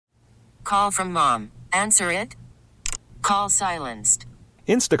call from mom. Answer it. Call silenced.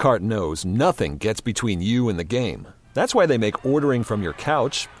 Instacart knows nothing gets between you and the game. That's why they make ordering from your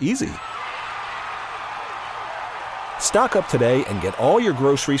couch easy. Stock up today and get all your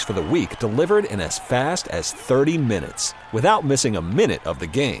groceries for the week delivered in as fast as 30 minutes without missing a minute of the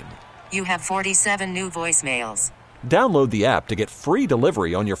game. You have 47 new voicemails. Download the app to get free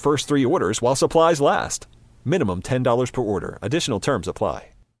delivery on your first 3 orders while supplies last. Minimum $10 per order. Additional terms apply.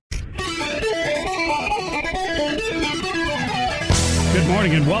 Good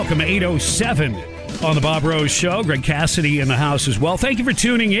morning and welcome. 8:07 on the Bob Rose Show. Greg Cassidy in the house as well. Thank you for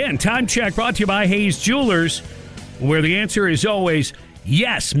tuning in. Time check brought to you by Hayes Jewelers, where the answer is always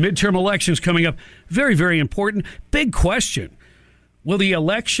yes. Midterm elections coming up. Very, very important. Big question. Will the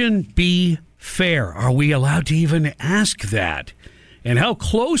election be fair? Are we allowed to even ask that? And how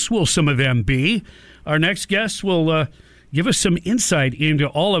close will some of them be? Our next guest will give us some insight into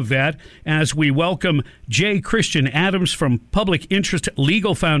all of that as we welcome J. Christian Adams from Public Interest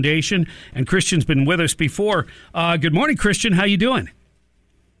Legal Foundation. And Christian's been with us before. Good morning, Christian. How you doing?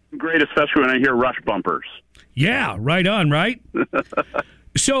 Great, especially when I hear rush bumpers. Yeah, right on, right?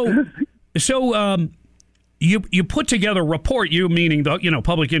 So you put together a report, you meaning the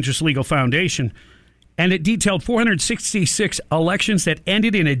Public Interest Legal Foundation, and it detailed 466 elections that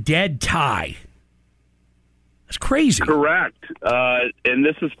ended in a dead tie. That's crazy. Correct. And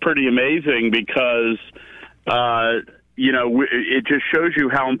this is pretty amazing because, it just shows you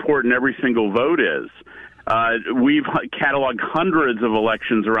how important every single vote is. We've cataloged hundreds of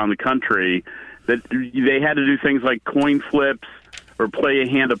elections around the country that they had to do things like coin flips or play a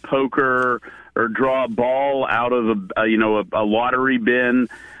hand of poker or draw a ball out of a lottery bin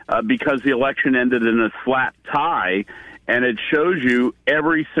because the election ended in a flat tie. And it shows you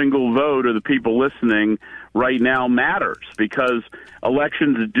every single vote of the people listening right now matters because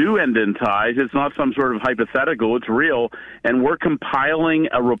elections do end in ties. It's not some sort of hypothetical. It's real. And we're compiling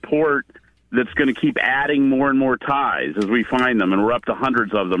a report that's going to keep adding more and more ties as we find them. And we're up to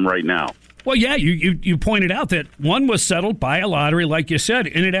hundreds of them right now. Well, yeah, you pointed out that one was settled by a lottery, like you said,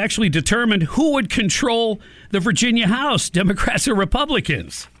 and it actually determined who would control the Virginia House, Democrats or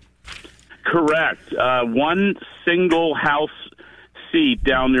Republicans. Correct. One single House seat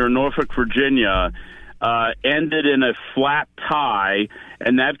down near Norfolk, Virginia, ended in a flat tie,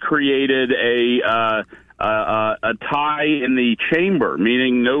 and that created a tie in the chamber,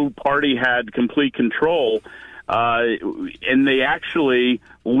 meaning no party had complete control. And they actually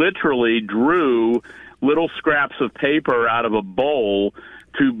literally drew little scraps of paper out of a bowl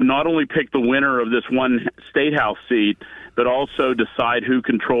to not only pick the winner of this one state house seat, but also decide who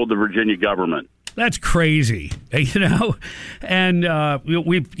controlled the Virginia government. That's crazy, and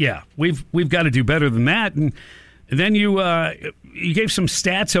we've got to do better than that. And then you gave some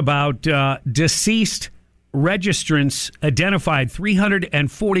stats about deceased registrants identified,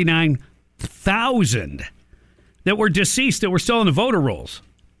 349,000 that were deceased that were still in the voter rolls.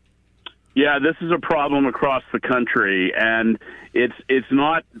 Yeah, this is a problem across the country, and it's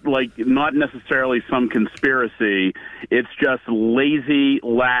not necessarily some conspiracy. It's just lazy,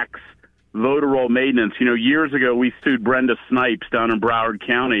 lax voter roll maintenance. Years ago we sued Brenda Snipes down in Broward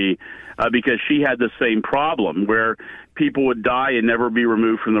County because she had the same problem where people would die and never be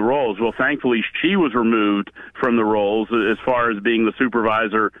removed from the rolls. Well, thankfully, she was removed from the rolls as far as being the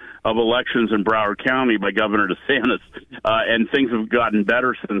supervisor of elections in Broward County by Governor DeSantis, and things have gotten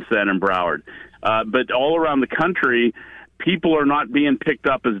better since then in Broward. But all around the country, people are not being picked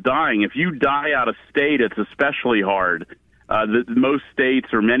up as dying. If you die out of state, it's especially hard. Most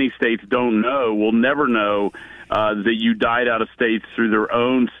states or many states will never know that you died out of states through their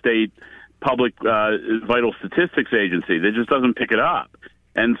own state public vital statistics agency. That just doesn't pick it up.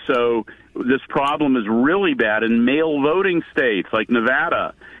 And so this problem is really bad in mail voting states like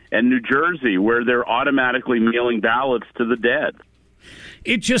Nevada and New Jersey, where they're automatically mailing ballots to the dead.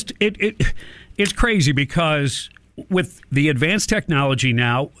 It's crazy because with the advanced technology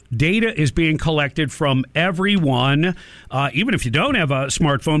now, data is being collected from everyone, even if you don't have a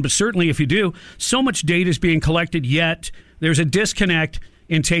smartphone, but certainly if you do. So much data is being collected, yet there's a disconnect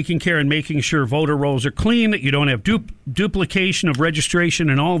in taking care and making sure voter rolls are clean, that you don't have duplication of registration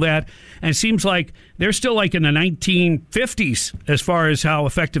and all that. And it seems like they're still like in the 1950s as far as how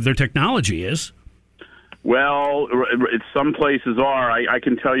effective their technology is. Well, some places are. I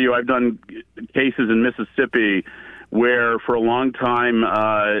can tell you I've done cases in Mississippi where for a long time,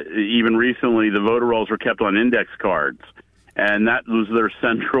 even recently, the voter rolls were kept on index cards. And that was their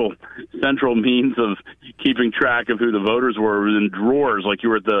central means of keeping track of who the voters were, in drawers, like you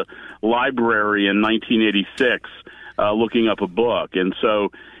were at the library in 1986 looking up a book. And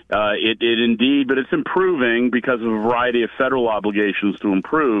so It indeed, but it's improving because of a variety of federal obligations to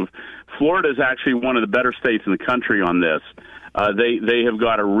improve. Florida is actually one of the better states in the country on this. They have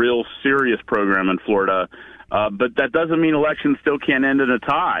got a real serious program in Florida, but that doesn't mean elections still can't end in a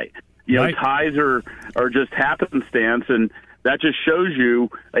tie. Right. Ties are just happenstance, and that just shows you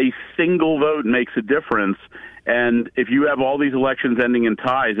a single vote makes a difference. And if you have all these elections ending in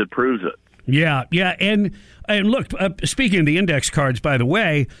ties, it proves it. Yeah, and look, speaking of the index cards, by the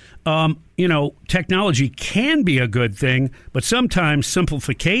way, technology can be a good thing, but sometimes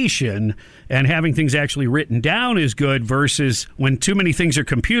simplification and having things actually written down is good versus when too many things are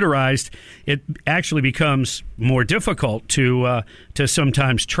computerized, it actually becomes more difficult to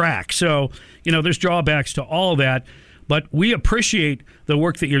sometimes track. So, there's drawbacks to all that, but we appreciate the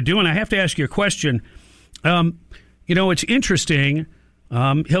work that you're doing. I have to ask you a question. It's interesting.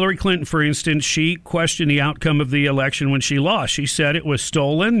 Hillary Clinton, for instance, she questioned the outcome of the election when she lost. She said it was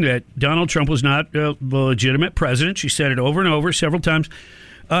stolen, that Donald Trump was not the legitimate president. She said it over and over several times.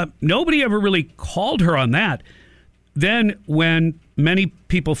 Nobody ever really called her on that. Then when many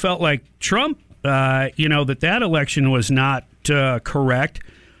people felt like Trump, that election was not correct,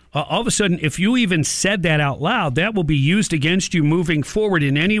 all of a sudden, if you even said that out loud, that will be used against you moving forward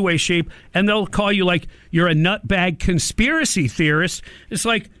in any way, shape, and they'll call you like you're a nutbag conspiracy theorist. It's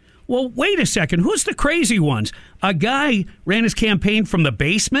like, well, wait a second. Who's the crazy ones? A guy ran his campaign from the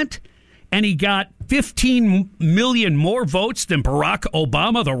basement, and he got 15 million more votes than Barack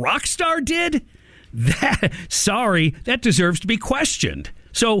Obama, the rock star, did? That deserves to be questioned.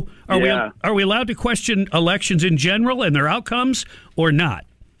 So are we allowed to question elections in general and their outcomes or not?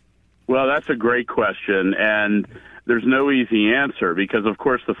 Well, that's a great question, and there's no easy answer because, of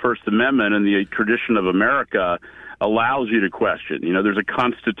course, the First Amendment and the tradition of America allows you to question. There's a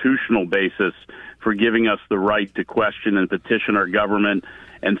constitutional basis for giving us the right to question and petition our government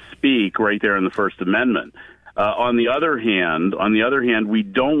and speak right there in the First Amendment. On the other hand, we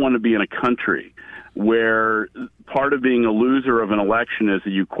don't want to be in a country where part of being a loser of an election is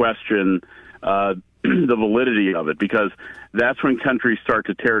that you question the validity of it, because that's when countries start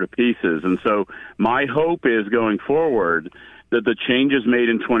to tear to pieces. And so my hope is going forward that the changes made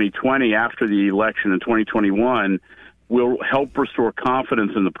in 2020 after the election in 2021 will help restore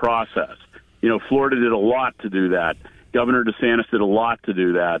confidence in the process. Florida did a lot to do that. Governor DeSantis did a lot to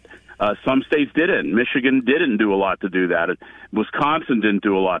do that. Some states didn't. Michigan didn't do a lot to do that. Wisconsin didn't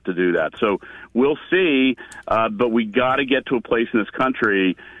do a lot to do that. So we'll see, but we got to get to a place in this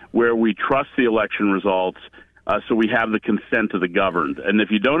country where we trust the election results, so we have the consent of the governed. And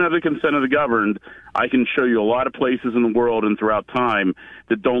if you don't have the consent of the governed, I can show you a lot of places in the world and throughout time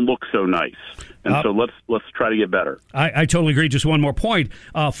that don't look so nice. And so let's try to get better. I totally agree. Just one more point.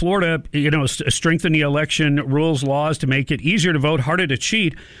 Florida, strengthened the election rules, laws to make it easier to vote, harder to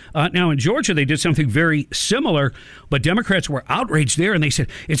cheat. Now in Georgia, they did something very similar, but Democrats were outraged there, and they said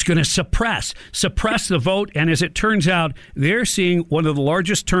it's going to suppress the vote. And as it turns out, they're seeing one of the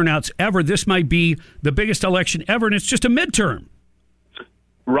largest turnouts ever. This might be the biggest election ever, and it's just a midterm.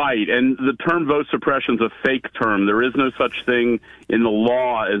 Right, and the term vote suppression is a fake term. There is no such thing in the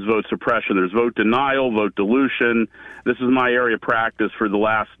law as vote suppression. There's vote denial, vote dilution. This is my area of practice for the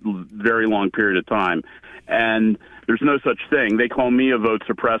last very long period of time. And there's no such thing. They call me a vote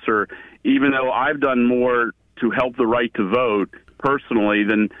suppressor, even though I've done more to help the right to vote personally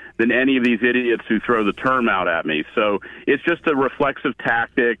than any of these idiots who throw the term out at me. So it's just a reflexive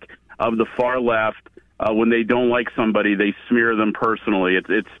tactic of the far left. When they don't like somebody, they smear them personally.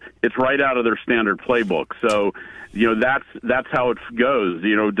 It's right out of their standard playbook. So, that's how it goes.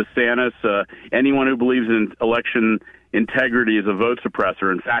 DeSantis, anyone who believes in election integrity is a vote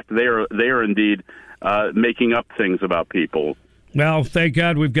suppressor. In fact, they are indeed making up things about people. Well, thank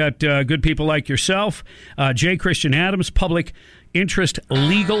God we've got good people like yourself. J. Christian Adams, Public Interest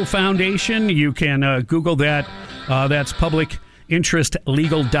Legal Foundation. You can Google that. That's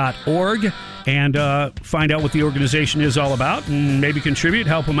publicinterestlegal.org and find out what the organization is all about and maybe contribute,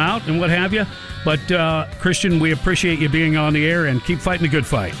 help them out and what have you. But, Christian, we appreciate you being on the air and keep fighting the good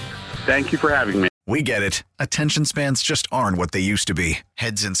fight. Thank you for having me. We get it. Attention spans just aren't what they used to be.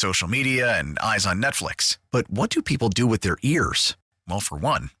 Heads in social media and eyes on Netflix. But what do people do with their ears? Well, for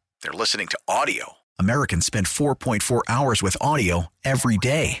one, they're listening to audio. Americans spend 4.4 hours with audio every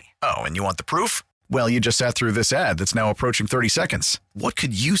day. Oh, and you want the proof? Well, you just sat through this ad that's now approaching 30 seconds. What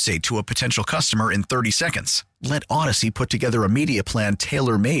could you say to a potential customer in 30 seconds? Let Odyssey put together a media plan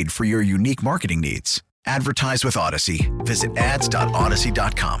tailor-made for your unique marketing needs. Advertise with Odyssey. Visit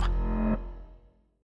ads.odyssey.com.